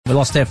We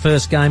lost our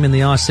first game in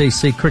the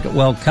ICC Cricket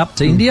World Cup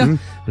to India. We've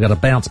got to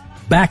bounce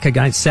back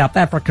against South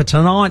Africa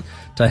tonight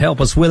to help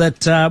us with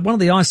it. One of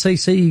the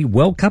ICC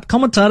World Cup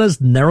commentators,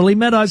 Neroli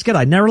Meadows.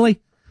 G'day, Neroli.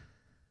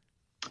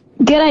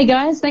 G'day,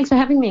 guys. Thanks for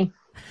having me.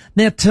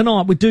 Now,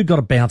 tonight, we do got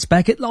to bounce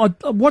back.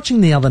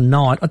 Watching the other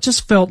night, I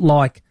just felt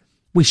like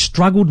we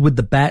struggled with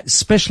the bat,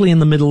 especially in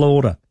the middle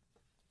order.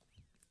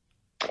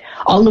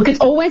 Oh, look, it's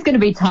always going to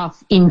be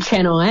tough in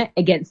Chennai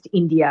against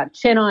India.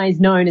 Chennai is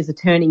known as a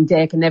turning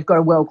deck, and they've got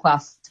a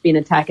world-class spin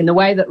attack. And the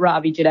way that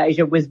Ravi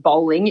Jadeja was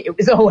bowling, it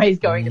was always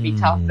going to be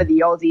tough for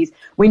the Aussies.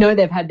 We know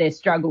they've had their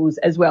struggles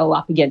as well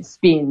up against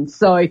spin.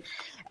 So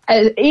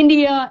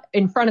India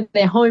in front of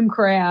their home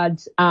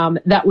crowd,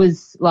 that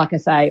was, like I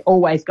say,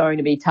 always going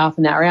to be tough,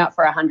 and they were out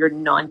for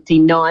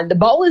 199. The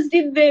bowlers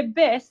did their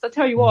best. I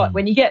tell you what,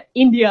 when you get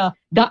India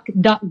duck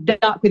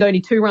with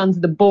only 2 runs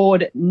of the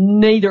board,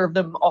 neither of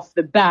them off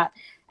the bat,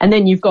 and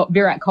then you've got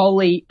Virat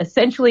Kohli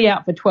essentially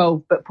out for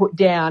 12 but put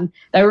down,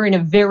 they were in a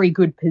very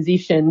good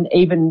position,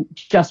 even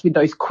just with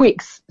those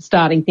quicks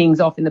starting things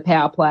off in the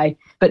power play,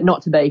 but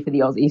not to be for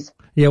the Aussies.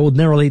 Yeah, well,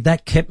 Neroli,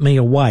 that kept me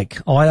awake.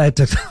 I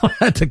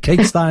had to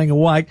keep staying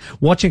awake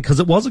watching because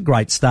it was a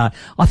great start.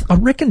 I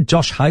reckon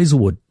Josh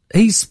Hazlewood,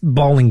 he's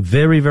bowling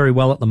very, very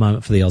well at the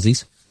moment for the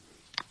Aussies.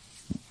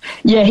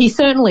 Yeah, he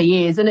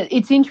certainly is. And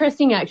it's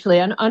interesting,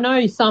 actually. I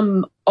know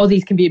some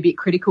Aussies can be a bit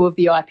critical of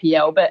the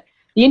IPL, but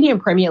the Indian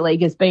Premier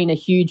League has been a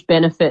huge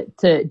benefit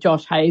to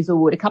Josh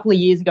Hazlewood. A couple of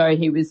years ago,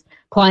 he was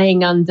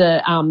playing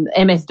under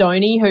MS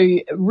Dhoni, who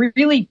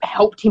really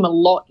helped him a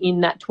lot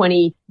in that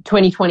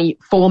 2020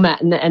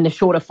 format and the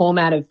shorter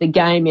format of the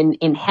game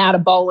in how to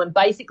bowl, and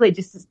basically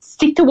just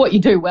stick to what you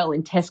do well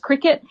in Test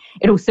cricket.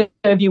 It'll serve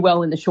you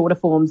well in the shorter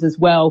forms as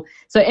well.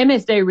 So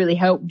MSD really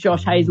helped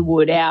Josh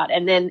Hazlewood out,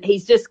 and then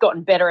he's just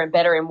gotten better and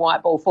better in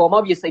white ball form.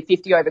 Obviously,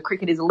 50-over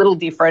cricket is a little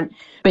different,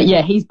 but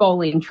yeah, he's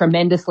bowling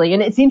tremendously.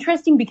 And it's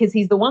interesting because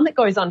he's the one that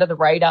goes under the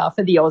radar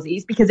for the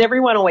Aussies, because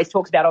everyone always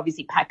talks about,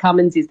 obviously, Pat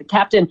Cummins is the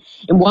captain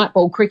in white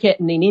ball cricket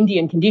and in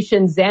Indian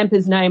conditions.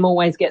 Zampa's name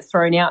always gets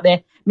thrown out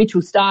there. Mitchell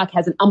Starc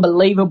has an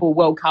unbelievable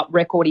World Cup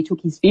record. He took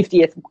his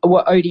 50th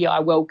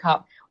ODI World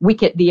Cup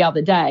wicket the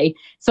other day.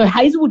 So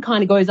Hazlewood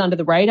kind of goes under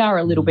the radar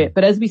a little bit.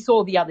 But as we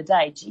saw the other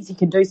day, geez, he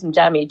can do some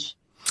damage.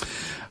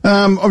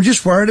 I'm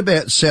just worried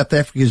about South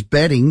Africa's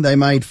batting. They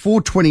made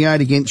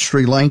 428 against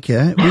Sri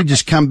Lanka. We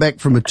just come back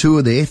from a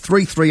tour there,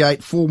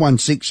 338,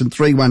 416 and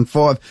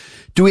 315.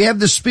 Do we have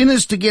the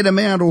spinners to get them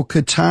out or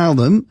curtail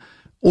them,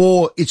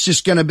 or it's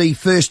just going to be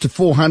first to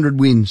 400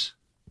 wins?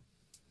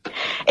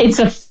 It's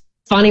a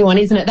funny one,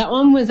 isn't it? That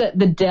one was at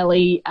the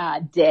Delhi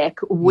deck,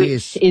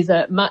 which is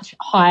a much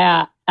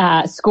higher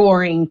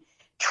scoring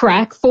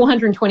track.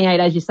 428,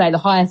 as you say, the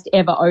highest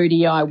ever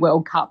ODI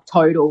World Cup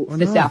total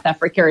for South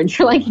Africa, and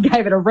Sri Lanka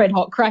gave it a red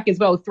hot crack as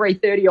well,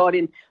 330 odd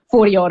in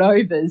 40 odd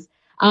overs.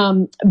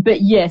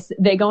 But yes,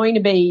 they're going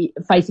to be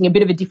facing a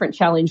bit of a different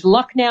challenge.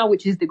 Lucknow,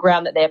 which is the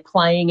ground that they're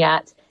playing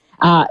at,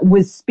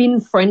 was spin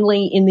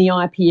friendly in the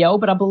IPL,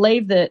 but I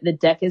believe the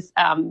deck has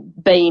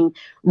been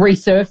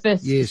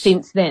resurfaced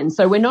since then.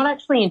 So we're not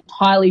actually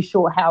entirely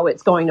sure how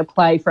it's going to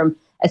play from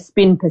a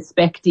spin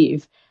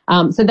perspective.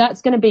 So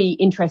that's going to be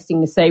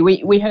interesting to see.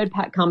 We heard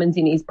Pat Cummins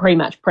in his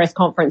pre-match press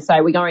conference say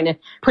we're going to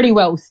pretty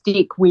well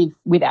stick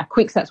with our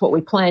quicks. That's what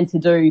we plan to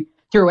do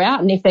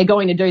throughout. And if they're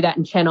going to do that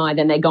in Chennai,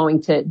 then they're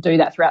going to do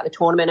that throughout the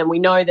tournament. And we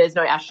know there's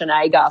no Ashton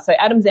Agar. So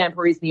Adam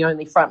Zampa is the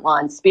only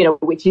frontline spinner,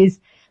 which is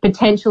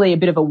potentially a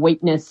bit of a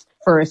weakness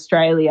for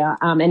Australia.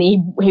 And he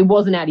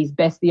wasn't at his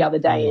best the other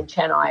day in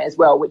Chennai as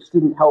well, which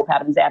didn't help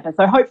Adam Zampa.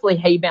 So hopefully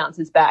he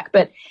bounces back.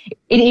 But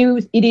it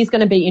is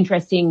going to be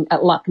interesting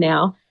at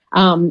Lucknow.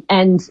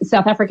 And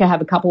South Africa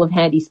have a couple of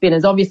handy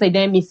spinners. Obviously,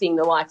 they're missing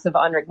the likes of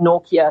Heinrich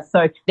Nortje,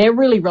 so they're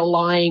really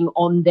relying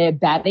on their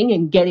batting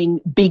and getting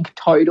big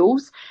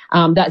totals.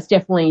 That's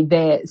definitely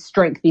their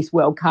strength this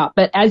World Cup.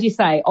 But as you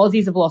say,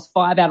 Aussies have lost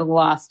 5 out of the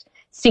last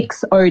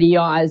 6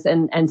 ODIs,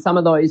 and some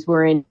of those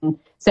were in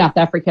South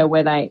Africa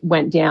where they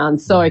went down.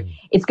 So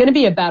it's going to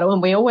be a battle,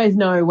 and we always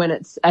know when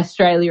it's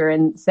Australia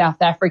and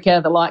South Africa,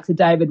 the likes of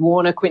David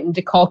Warner, Quinton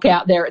de Kock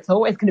out there, it's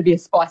always going to be a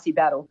spicy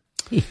battle.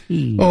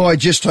 I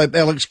just hope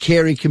Alex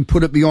Carey can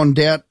put it beyond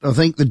doubt. I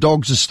think the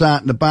dogs are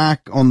starting to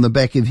bark on the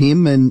back of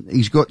him, and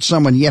he's got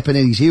someone yapping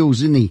at his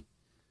heels, isn't he?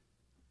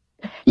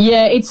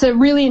 Yeah, it's a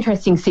really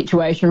interesting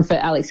situation for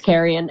Alex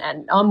Carey, and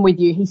I'm with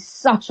you. He's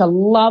such a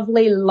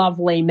lovely,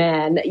 lovely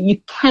man.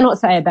 You cannot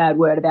say a bad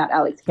word about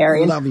Alex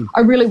Carey. Love him.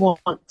 I really want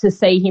to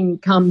see him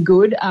come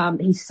good.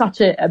 He's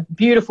such a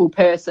beautiful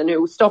person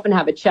who will stop and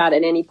have a chat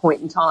at any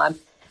point in time.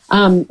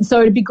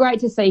 So it'd be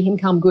great to see him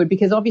come good,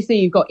 because obviously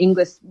you've got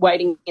Inglis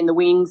waiting in the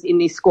wings in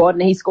this squad,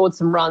 and he scored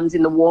some runs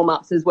in the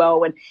warm-ups as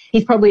well, and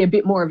he's probably a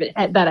bit more of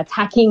that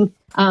attacking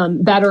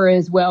batter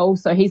as well,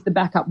 so he's the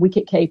backup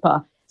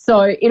wicket-keeper.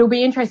 So it'll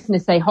be interesting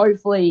to see.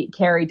 Hopefully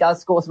Carey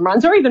does score some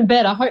runs, or even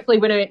better, hopefully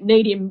we don't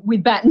need him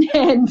with bat in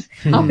hand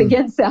up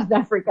against South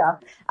Africa.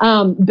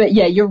 But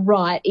yeah, you're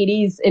right. It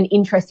is an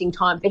interesting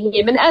time for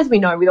him. And as we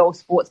know with all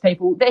sports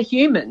people, they're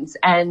humans.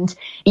 And,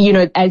 you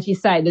know, as you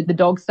say, that the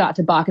dogs start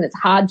to bark and it's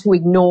hard to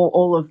ignore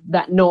all of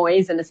that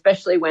noise. And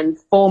especially when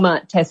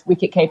former Test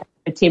wicketkeeper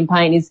Tim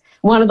Payne is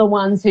one of the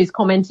ones who's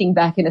commenting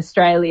back in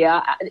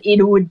Australia,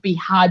 it would be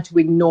hard to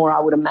ignore,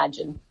 I would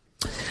imagine.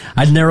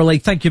 And Neroli,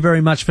 thank you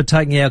very much for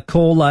taking our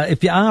call.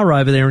 If you are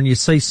over there and you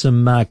see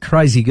some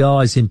crazy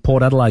guys in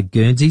Port Adelaide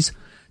Guernseys,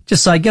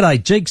 just say,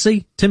 "G'day,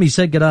 Jeeksy." Timmy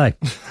said g'day.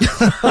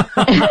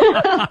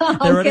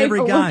 They're at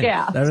every game.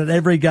 They're at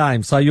every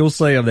game, so you'll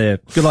see them there.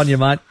 Good on you,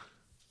 mate.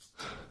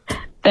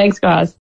 Thanks, guys.